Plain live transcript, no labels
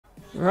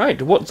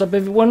Right, what's up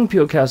everyone,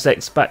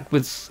 PureChaosX back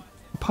with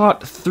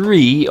part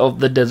 3 of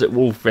the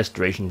DesertWolf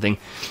restoration thing.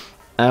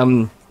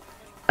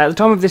 At the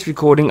time of this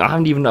recording, I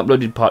haven't even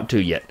uploaded part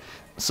 2 yet,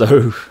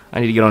 so I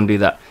need to get on and do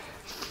that.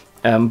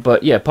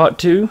 But yeah, part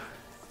 2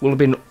 will have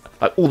been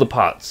all the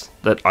parts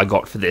that I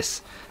got for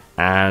this,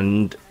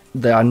 and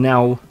they are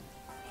now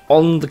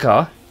on the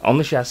car, on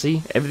the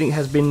chassis. Everything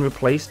has been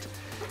replaced,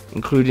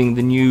 including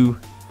the new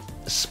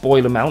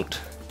spoiler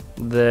mount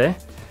there,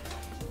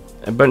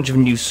 a bunch of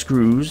new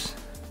screws.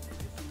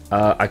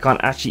 I can't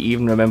actually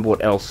even remember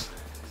what else.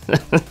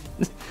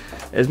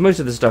 There's most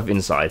of the stuff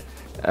inside.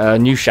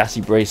 New chassis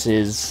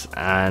braces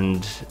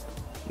and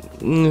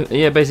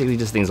yeah, basically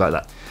just things like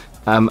that.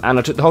 And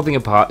I took the whole thing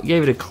apart,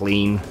 gave it a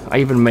clean. I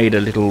even made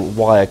a little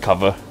wire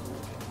cover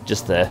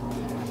just there.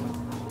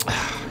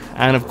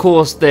 And of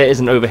course there is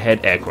an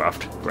overhead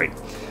aircraft. Great.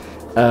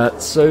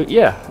 So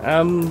yeah,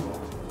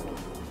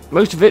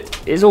 most of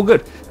it is all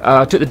good.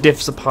 I took the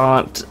diffs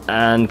apart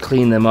and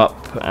cleaned them up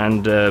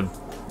and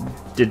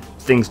did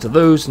things to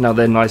those. Now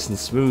they're nice and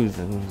smooth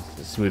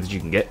as smooth as you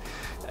can get.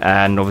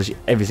 And obviously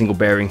every single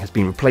bearing has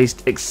been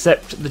replaced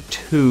except the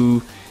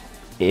two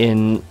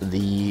in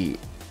the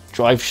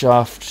drive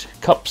shaft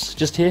cups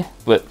just here,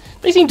 but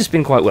they seem to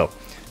spin quite well,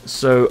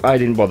 so I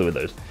didn't bother with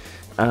those.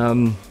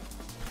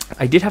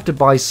 I did have to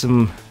buy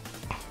some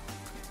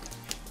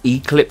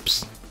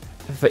E-clips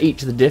for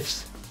each of the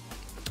diffs.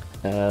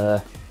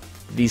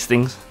 These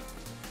things,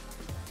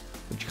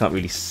 which you can't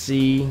really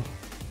see,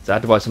 so I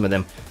had to buy some of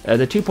them.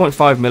 They're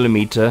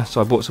 2.5mm,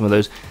 so I bought some of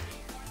those.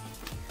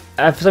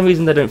 For some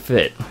reason they don't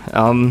fit.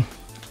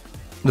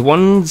 The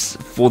ones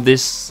for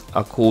this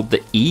are called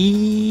the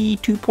E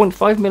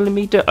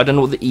 2.5mm. I don't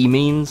know what the E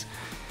means,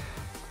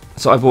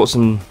 so I bought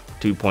some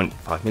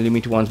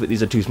 2.5mm ones, but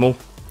these are too small.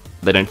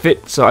 They don't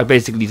fit, so I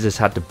basically just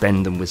had to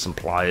bend them with some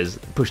pliers,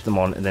 push them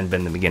on, and then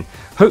bend them again.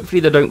 Hopefully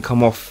they don't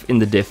come off in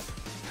the diff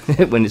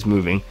when it's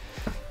moving.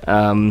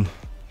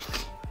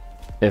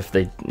 If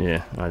they,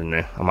 yeah, I don't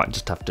know. I might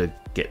just have to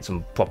get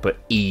some proper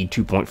E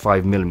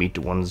 2.5mm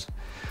ones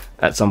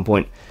at some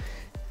point.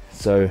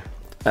 So,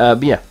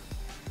 but yeah.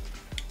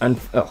 And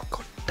oh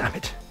god, damn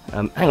it!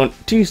 Hang on,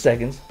 2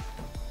 seconds.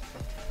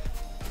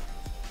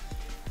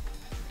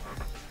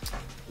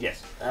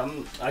 Yes,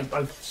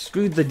 I've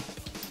screwed the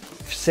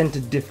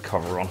centered diff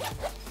cover on,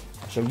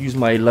 so I'll use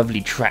my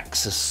lovely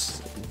Traxxas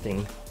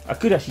thing. I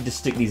could actually just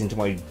stick these into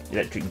my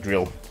electric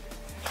drill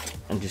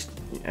and just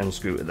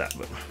unscrew it with that,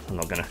 but I'm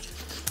not gonna.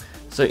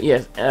 So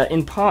yes,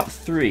 in part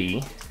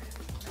 3,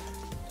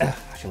 I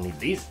shall need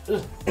these.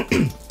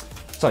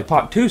 Sorry,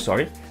 part 2.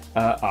 Sorry,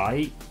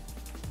 I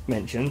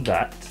mentioned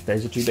that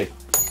those are too big.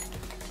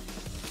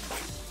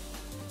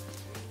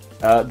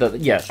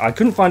 Yeah, I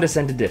couldn't find a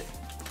center diff,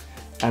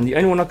 and the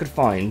only one I could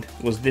find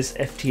was this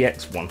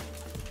FTX one.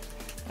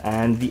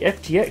 And the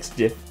FTX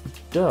diff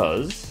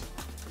does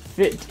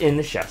fit in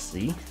the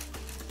chassis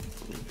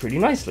pretty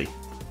nicely.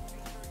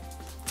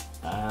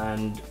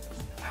 And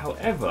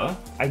however,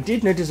 I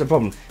did notice a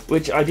problem,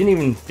 which I didn't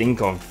even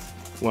think of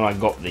when I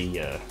got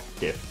the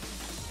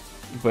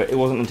diff. But it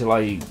wasn't until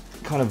I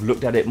kind of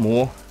looked at it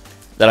more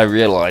that I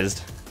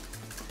realized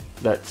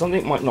that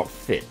something might not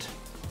fit.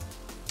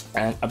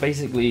 And I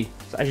basically,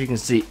 so as you can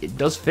see, it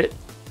does fit.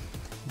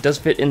 It does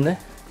fit in there.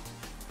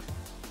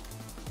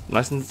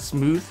 Nice and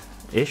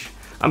smooth-ish.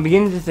 I'm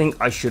beginning to think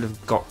I should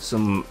have got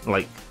some,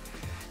 like,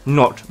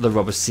 not the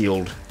rubber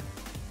sealed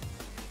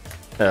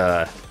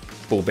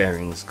ball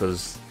bearings,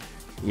 because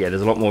yeah,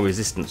 there's a lot more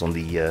resistance on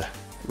the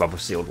rubber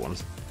sealed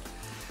ones.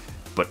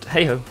 But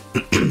hey ho.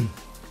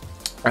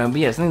 But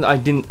yeah, something that I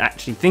didn't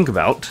actually think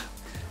about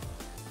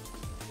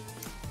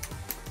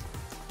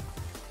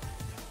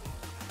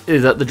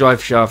is that the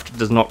drive shaft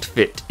does not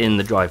fit in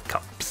the drive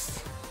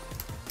cups.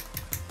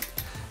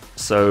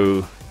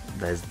 So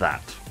there's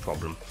that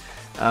problem.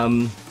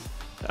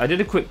 I did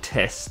a quick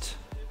test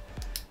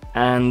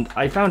and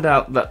I found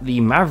out that the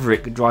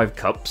Maverick drive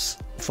cups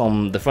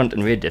from the front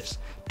and rear diffs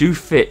do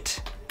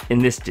fit in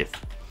this diff.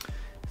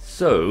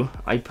 So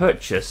I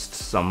purchased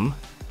some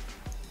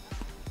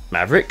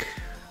Maverick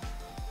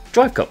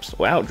drive cups,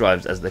 or out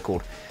drives as they're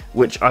called,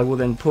 which I will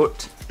then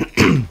put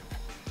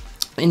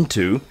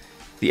into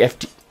the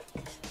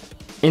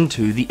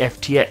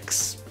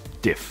FTX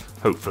diff,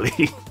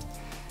 hopefully.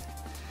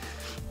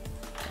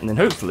 And then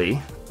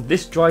hopefully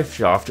this drive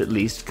shaft at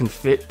least can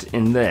fit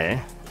in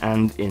there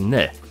and in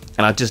there.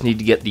 And I just need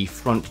to get the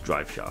front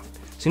drive shaft.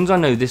 As soon as I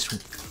know this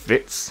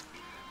fits,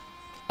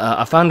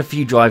 I found a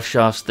few drive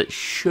shafts that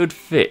should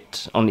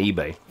fit on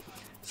eBay,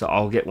 so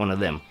I'll get one of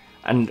them.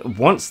 And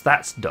once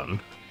that's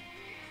done,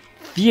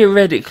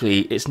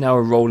 theoretically it's now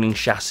a rolling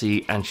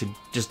chassis and should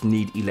just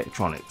need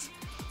electronics.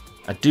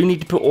 I do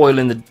need to put oil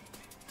in the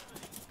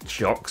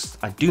shocks.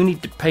 I do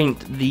need to paint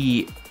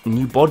the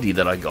new body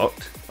that I got.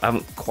 I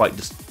haven't quite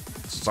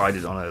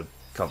decided on a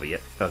cover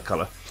yet,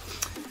 colour.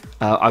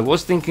 I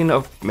was thinking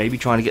of maybe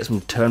trying to get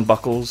some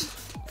turnbuckles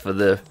for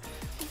the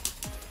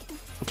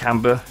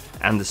camber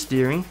and the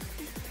steering.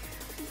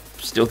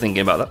 Still thinking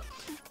about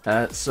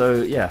that.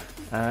 So yeah,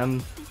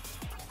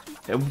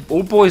 it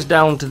all boils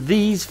down to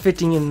these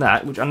fitting in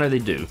that, which I know they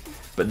do,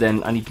 but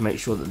then I need to make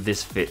sure that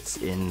this fits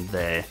in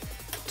there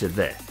to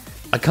there.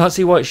 I can't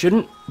see why it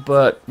shouldn't,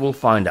 but we'll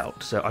find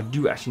out. So I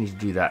do actually need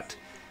to do that.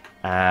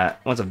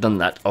 Once I've done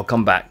that, I'll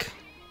come back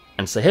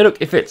and say, hey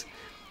look, it fits.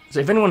 So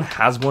if anyone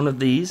has one of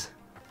these,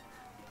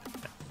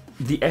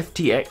 the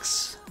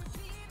FTX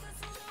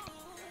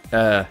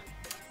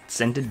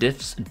center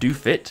diffs do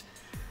fit,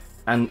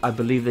 and I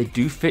believe they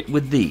do fit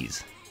with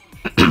these.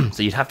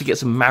 So you'd have to get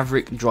some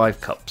Maverick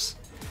drive cups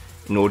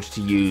in order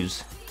to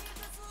use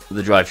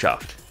the drive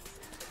shaft.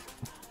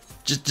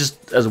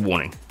 Just as a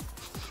warning.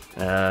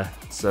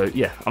 So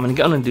yeah, I'm gonna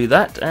get on and do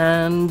that,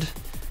 and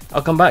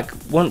I'll come back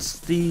once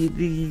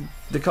the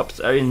cups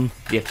are in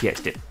the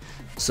FTX dip.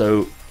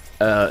 So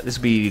this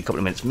will be a couple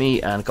of minutes for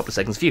me and a couple of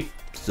seconds for you.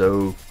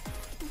 So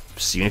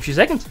see you in a few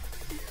seconds.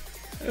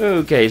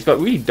 Okay, it's got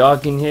really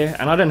dark in here,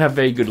 and I don't have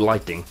very good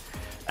lighting.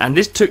 And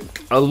this took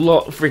a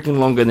lot freaking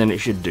longer than it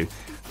should do.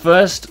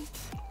 First,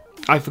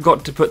 I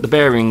forgot to put the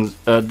bearings,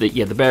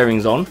 the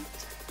bearings on,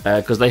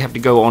 because they have to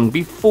go on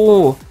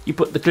before you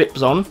put the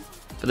clips on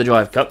for the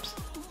drive cups.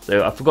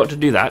 So I forgot to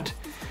do that.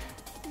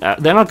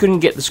 Then I couldn't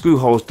get the screw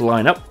holes to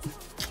line up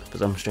for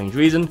some strange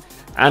reason,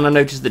 and I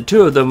noticed that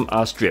 2 of them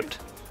are stripped.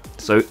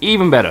 So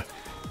even better.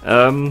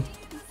 So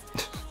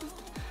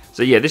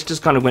yeah, this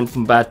just kind of went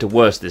from bad to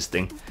worse, this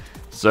thing.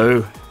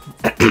 So,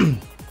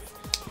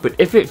 but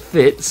if it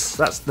fits,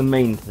 that's the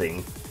main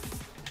thing.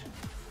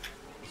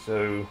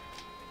 So,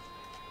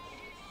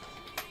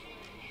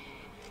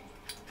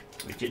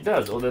 which it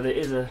does, although there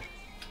is a...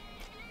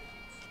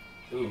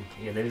 Ooh,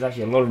 yeah, there is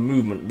actually a lot of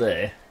movement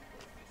there.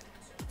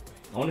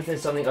 I wonder if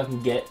there's something I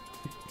can get,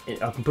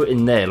 I can put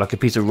in there, like a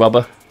piece of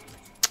rubber.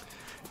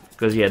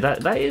 Because yeah,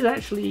 that is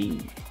actually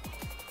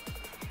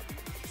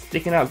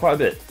sticking out quite a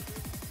bit.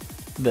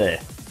 There.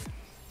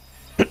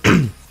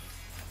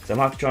 So I'm going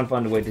to have to try and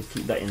find a way to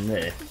keep that in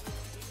there.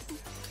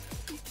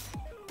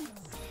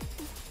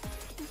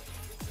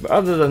 But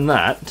other than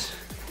that,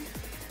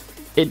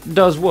 it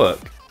does work.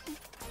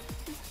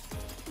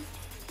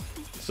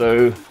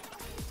 So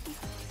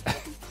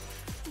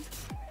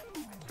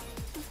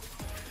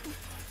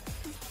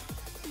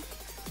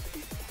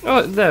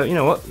oh, there, you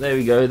know what? There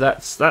we go.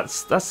 That's the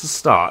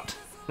start,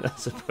 I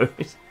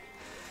suppose.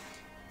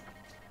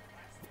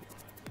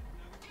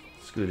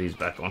 Screw these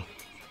back on.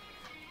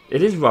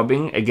 It is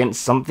rubbing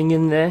against something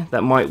in there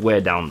that might wear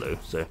down though.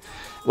 So,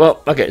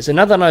 well, okay. So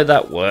now that I know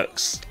that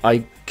works,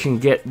 I can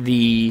get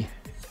the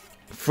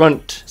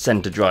front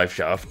center drive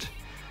shaft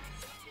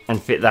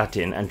and fit that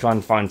in, and try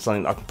and find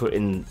something that I can put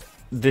in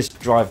this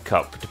drive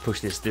cup to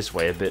push this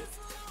way a bit.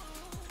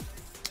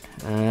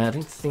 I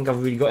don't think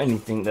I've really got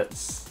anything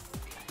that's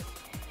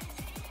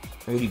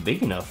really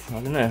big enough.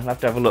 I don't know. I'll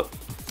have to have a look.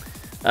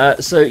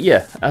 So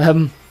yeah.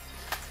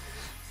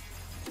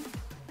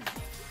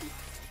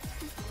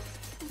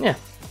 Yeah.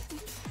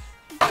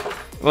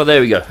 Well,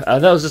 there we go.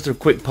 That was just a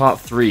quick part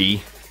 3,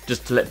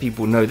 just to let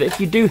people know that if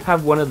you do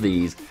have one of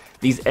these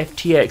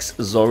FTX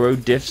Zorro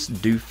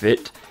diffs do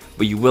fit,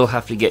 but you will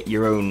have to get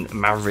your own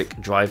Maverick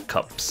drive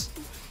cups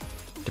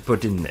to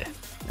put in there.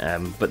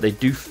 But they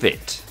do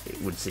fit,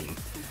 it would seem.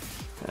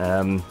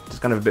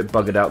 Just kind of a bit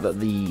buggered out that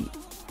the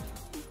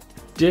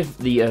 2 of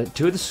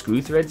the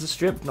screw threads are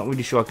stripped. Not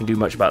really sure I can do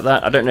much about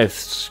that. I don't know if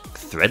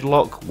thread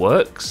lock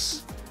works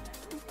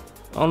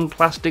on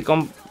plastic,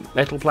 on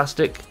metal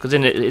plastic, because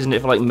isn't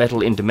it for like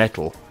metal into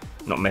metal,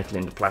 not metal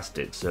into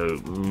plastic? So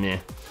meh.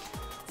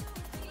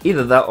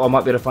 Either that, or I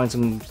might be able to find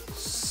some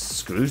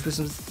screws with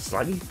some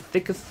slightly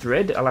thicker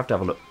thread. I'll have to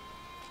have a look.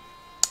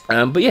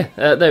 But yeah,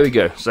 there we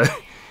go. So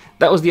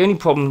that was the only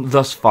problem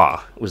thus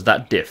far, was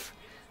that diff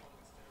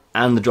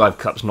and the drive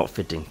cups not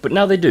fitting, but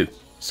now they do.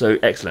 So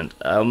excellent.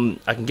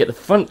 I can get the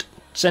front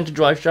center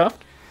drive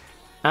shaft,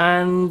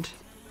 and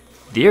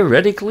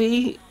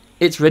theoretically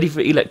it's ready for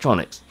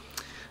electronics.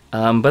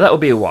 But that will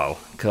be a while,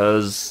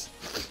 because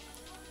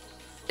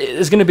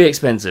it's going to be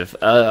expensive.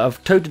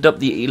 I've toted up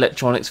the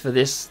electronics for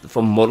this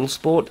from Model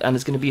Sport, and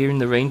it's going to be in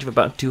the range of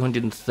about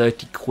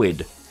 230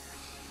 quid.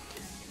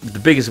 The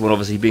biggest one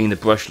obviously being the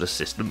brushless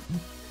system,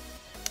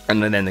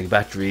 and then the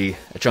battery,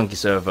 a chunky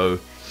servo,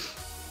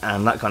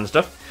 and that kind of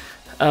stuff.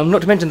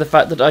 Not to mention the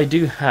fact that I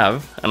do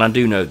have, and I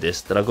do know this,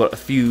 that I've got a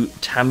few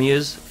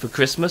Tamiya's for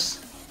Christmas.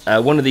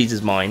 One of these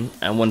is mine,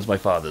 and one's my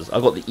father's.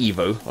 I got the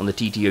Evo on the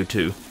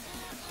TT02.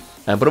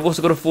 But I've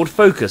also got a Ford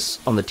Focus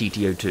on the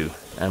TT02,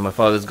 and my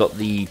father's got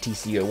the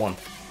TC01.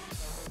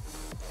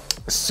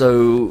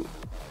 So,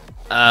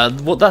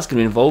 what that's going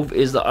to involve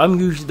is that I'm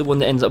usually the one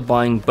that ends up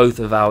buying both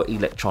of our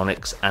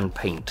electronics and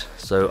paint.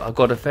 So I've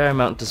got a fair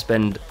amount to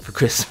spend for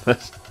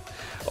Christmas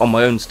on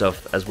my own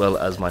stuff as well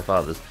as my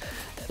father's.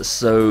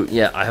 So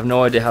yeah, I have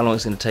no idea how long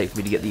it's going to take for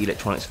me to get the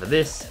electronics for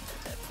this.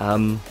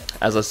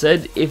 As I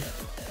said,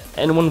 if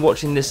anyone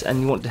watching this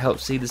and you want to help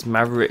see this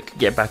Maverick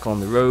get back on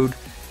the road,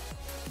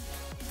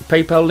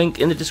 PayPal link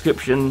in the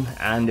description,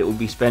 and it will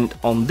be spent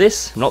on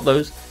this, not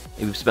those.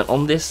 It will be spent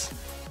on this,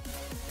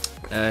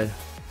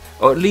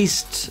 or at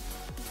least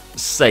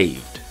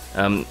saved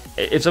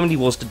If somebody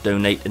was to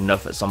donate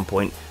enough at some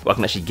point, where I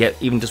can actually get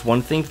even just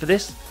one thing for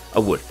this, I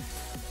would.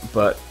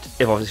 But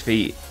if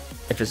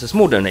it's a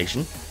small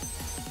donation,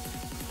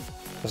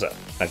 what's that?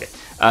 Okay.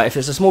 If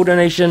it's a small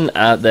donation,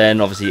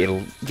 then obviously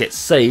it'll get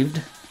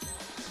saved.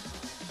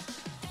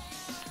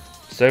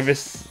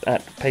 Service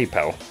at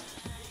PayPal.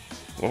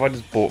 What have I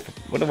just bought?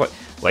 What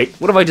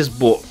have I just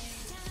bought?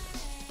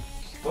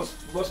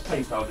 What's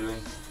PayPal doing?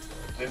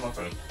 There's my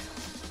phone.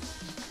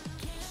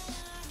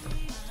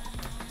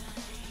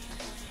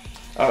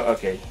 Oh,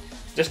 okay.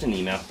 Just an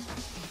email.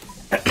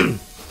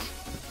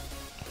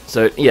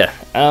 So yeah,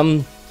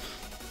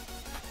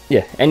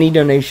 yeah. Any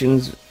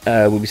donations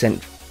will be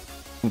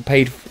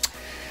paid.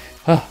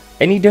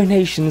 Any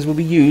donations will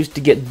be used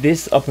to get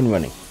this up and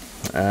running.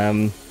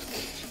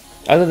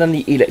 Other than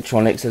the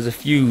electronics, there's a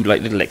few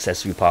like little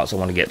accessory parts I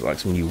want to get, like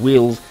some new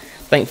wheels.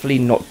 Thankfully,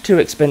 not too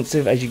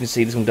expensive. As you can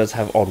see, this one does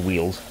have odd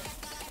wheels,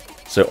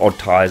 so odd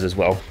tires as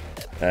well.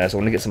 So I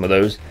want to get some of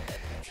those.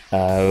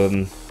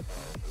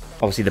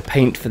 Obviously, the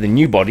paint for the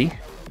new body,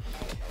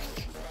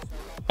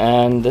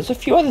 and there's a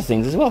few other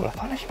things as well. But I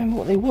can't actually remember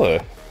what they were.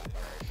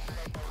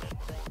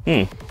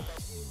 Oh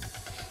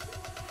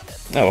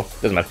well,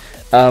 doesn't matter.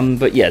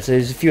 But yeah, so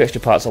there's a few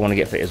extra parts I want to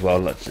get for it as well,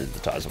 like the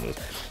tires and wheels.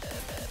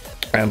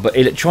 But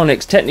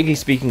electronics, technically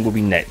speaking, will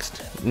be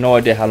next. No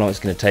idea how long it's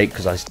going to take,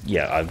 because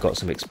I've got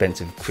some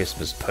expensive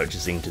Christmas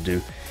purchasing to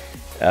do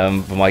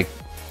for my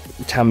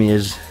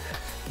Tamiya's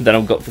that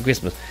I've got for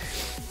Christmas.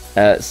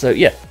 So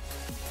yeah,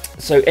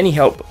 so any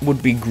help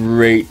would be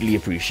greatly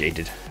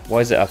appreciated. Why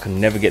is it I can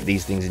never get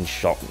these things in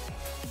shop?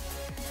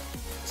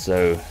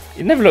 So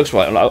it never looks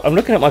right. I'm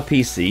looking at my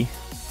PC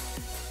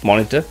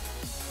monitor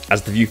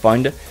as the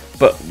viewfinder,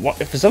 but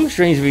for some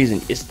strange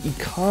reason, you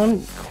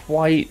can't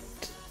quite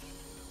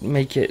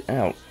make it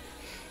out.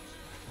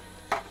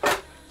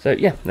 So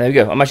yeah, there we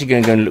go. I'm actually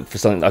going to go and look for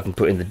something that I can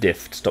put in the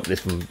diff to stop this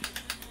from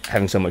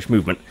having so much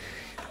movement.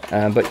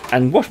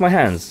 And wash my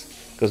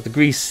hands, because the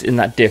grease in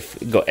that diff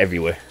got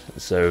everywhere.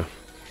 So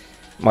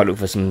might look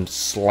for some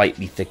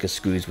slightly thicker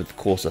screws with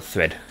coarser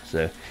thread.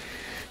 So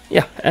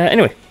yeah.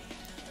 Anyway,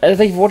 thank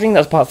you for watching.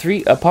 That's part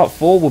 3. Part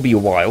 4 will be a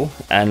while,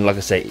 and like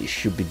I say, it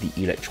should be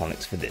the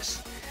electronics for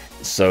this.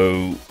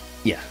 So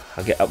yeah,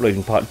 I'll get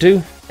uploading part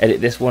 2,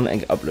 edit this one,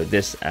 and upload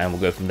this, and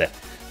we'll go from there.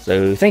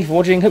 So thank you for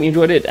watching, hope you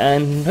enjoyed it,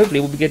 and hopefully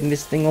we'll be getting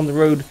this thing on the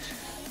road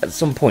at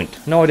some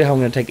point. No idea how I'm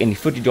going to take any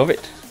footage of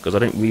it, because I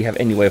don't really have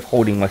any way of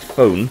holding my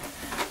phone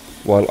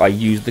while I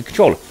use the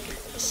controller.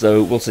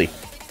 So we'll see.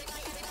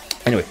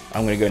 Anyway,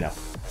 I'm going to go now.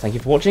 Thank you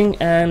for watching,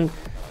 and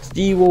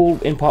see you all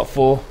in part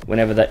 4,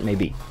 whenever that may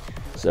be.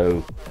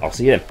 So I'll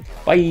see you then.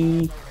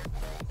 Bye!